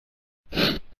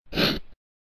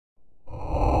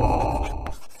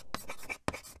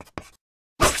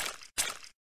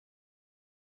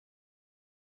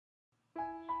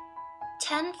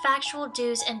10 factual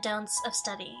do's and don'ts of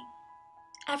studying.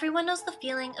 Everyone knows the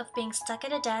feeling of being stuck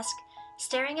at a desk,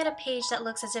 staring at a page that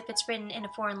looks as if it's written in a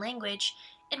foreign language,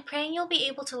 and praying you'll be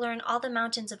able to learn all the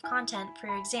mountains of content for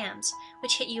your exams,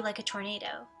 which hit you like a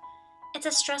tornado. It's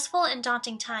a stressful and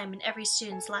daunting time in every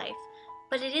student's life,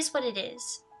 but it is what it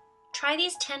is. Try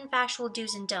these 10 factual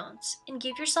do's and don'ts, and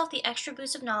give yourself the extra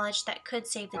boost of knowledge that could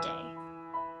save the day.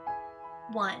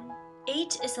 1.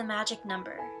 8 is the magic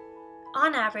number.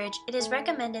 On average, it is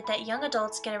recommended that young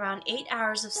adults get around 8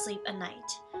 hours of sleep a night.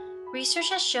 Research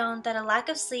has shown that a lack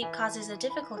of sleep causes a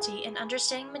difficulty in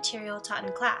understanding material taught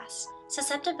in class,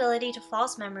 susceptibility to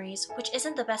false memories, which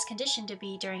isn't the best condition to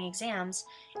be during exams,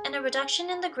 and a reduction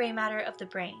in the gray matter of the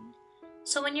brain.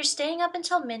 So when you're staying up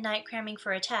until midnight cramming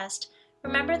for a test,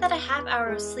 remember that a half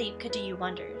hour of sleep could do you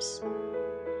wonders.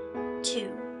 2.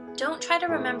 Don't try to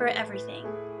remember everything.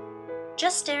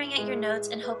 Just staring at your notes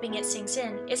and hoping it sinks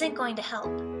in isn't going to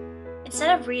help.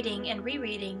 Instead of reading and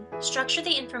rereading, structure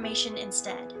the information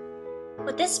instead.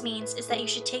 What this means is that you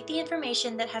should take the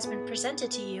information that has been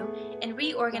presented to you and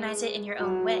reorganize it in your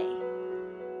own way.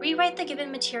 Rewrite the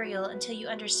given material until you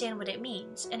understand what it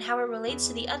means and how it relates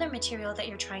to the other material that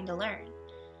you're trying to learn.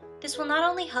 This will not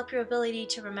only help your ability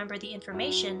to remember the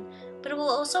information, but it will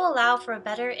also allow for a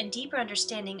better and deeper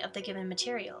understanding of the given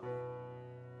material.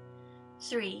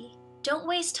 3. Don't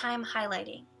waste time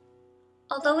highlighting.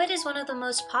 Although it is one of the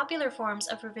most popular forms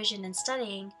of revision and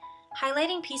studying,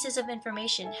 highlighting pieces of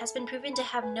information has been proven to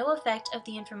have no effect of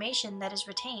the information that is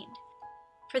retained.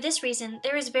 For this reason,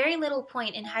 there is very little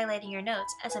point in highlighting your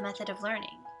notes as a method of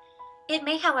learning. It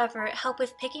may, however, help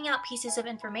with picking out pieces of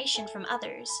information from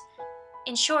others.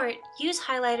 In short, use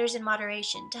highlighters in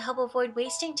moderation to help avoid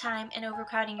wasting time and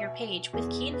overcrowding your page with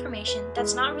key information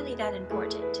that's not really that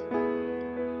important.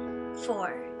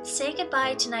 4. Say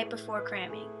goodbye to night before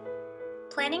cramming.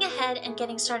 Planning ahead and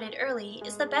getting started early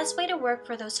is the best way to work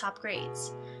for those top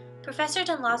grades. Professor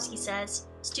Dunlofsky says,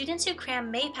 students who cram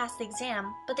may pass the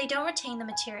exam, but they don't retain the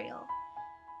material.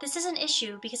 This is an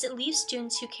issue because it leaves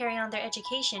students who carry on their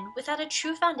education without a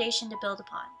true foundation to build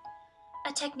upon.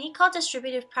 A technique called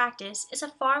distributive practice is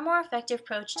a far more effective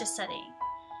approach to studying.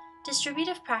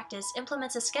 Distributive practice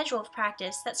implements a schedule of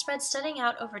practice that spreads studying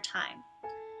out over time.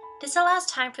 This allows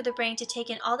time for the brain to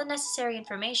take in all the necessary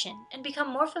information and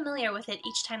become more familiar with it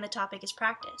each time the topic is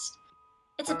practiced.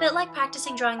 It's a bit like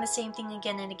practicing drawing the same thing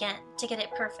again and again to get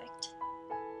it perfect.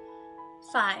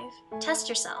 5. Test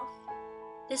yourself.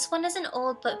 This one is an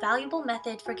old but valuable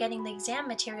method for getting the exam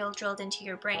material drilled into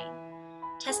your brain.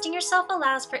 Testing yourself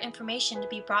allows for information to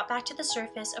be brought back to the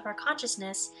surface of our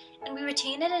consciousness, and we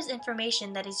retain it as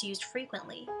information that is used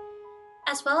frequently.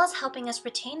 As well as helping us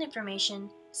retain information,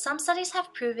 some studies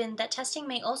have proven that testing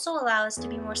may also allow us to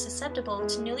be more susceptible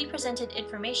to newly presented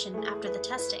information after the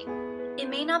testing. It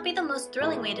may not be the most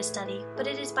thrilling way to study, but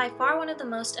it is by far one of the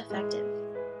most effective.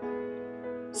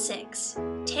 6.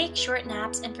 Take short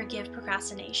naps and forgive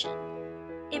procrastination.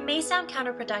 It may sound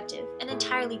counterproductive and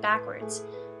entirely backwards,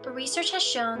 but research has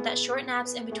shown that short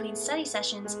naps in between study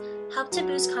sessions help to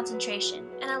boost concentration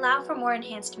and allow for more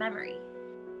enhanced memory.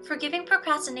 Forgiving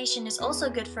procrastination is also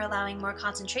good for allowing more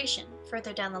concentration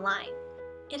further down the line.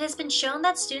 It has been shown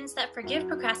that students that forgive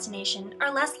procrastination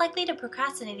are less likely to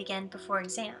procrastinate again before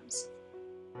exams.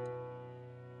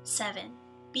 7.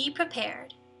 Be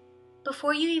prepared.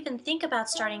 Before you even think about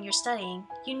starting your studying,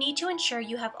 you need to ensure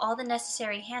you have all the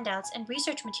necessary handouts and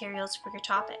research materials for your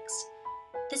topics.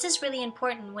 This is really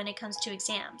important when it comes to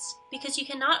exams, because you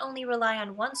can not only rely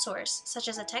on one source, such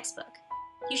as a textbook.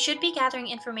 You should be gathering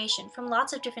information from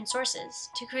lots of different sources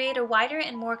to create a wider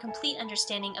and more complete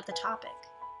understanding of the topic.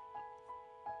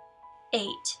 8.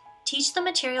 Teach the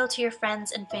material to your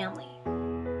friends and family.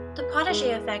 The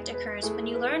protégé effect occurs when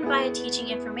you learn via teaching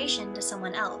information to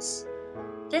someone else.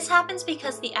 This happens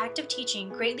because the act of teaching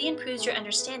greatly improves your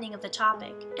understanding of the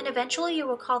topic, and eventually you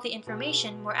will recall the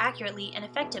information more accurately and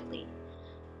effectively.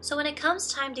 So when it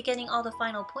comes time to getting all the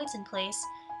final points in place,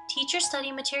 teach your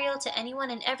study material to anyone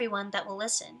and everyone that will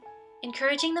listen.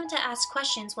 Encouraging them to ask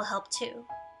questions will help too.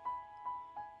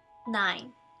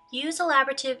 9. Use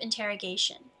elaborative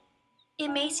interrogation. It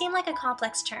may seem like a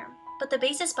complex term, but the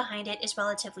basis behind it is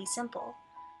relatively simple.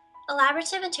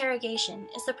 Elaborative interrogation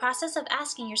is the process of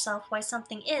asking yourself why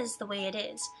something is the way it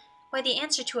is, why the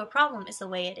answer to a problem is the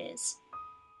way it is.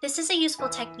 This is a useful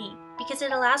technique because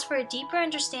it allows for a deeper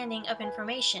understanding of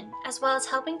information as well as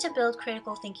helping to build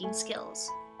critical thinking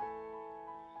skills.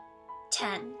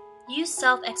 10. Use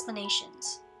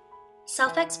self-explanations.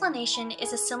 Self-explanation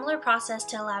is a similar process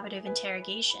to elaborative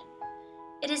interrogation.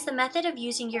 It is the method of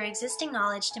using your existing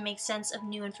knowledge to make sense of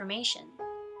new information.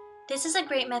 This is a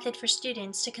great method for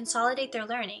students to consolidate their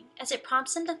learning, as it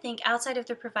prompts them to think outside of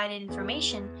their provided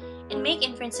information and make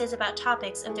inferences about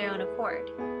topics of their own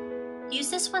accord. Use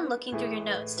this when looking through your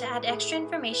notes to add extra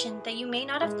information that you may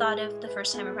not have thought of the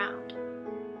first time around.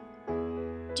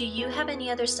 Do you have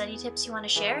any other study tips you want to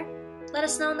share? Let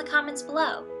us know in the comments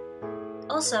below.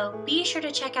 Also, be sure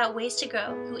to check out Ways to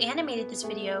Grow, who animated this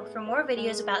video, for more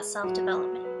videos about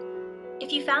self-development.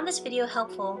 If you found this video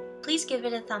helpful, please give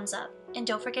it a thumbs up, and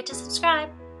don't forget to subscribe.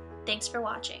 Thanks for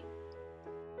watching.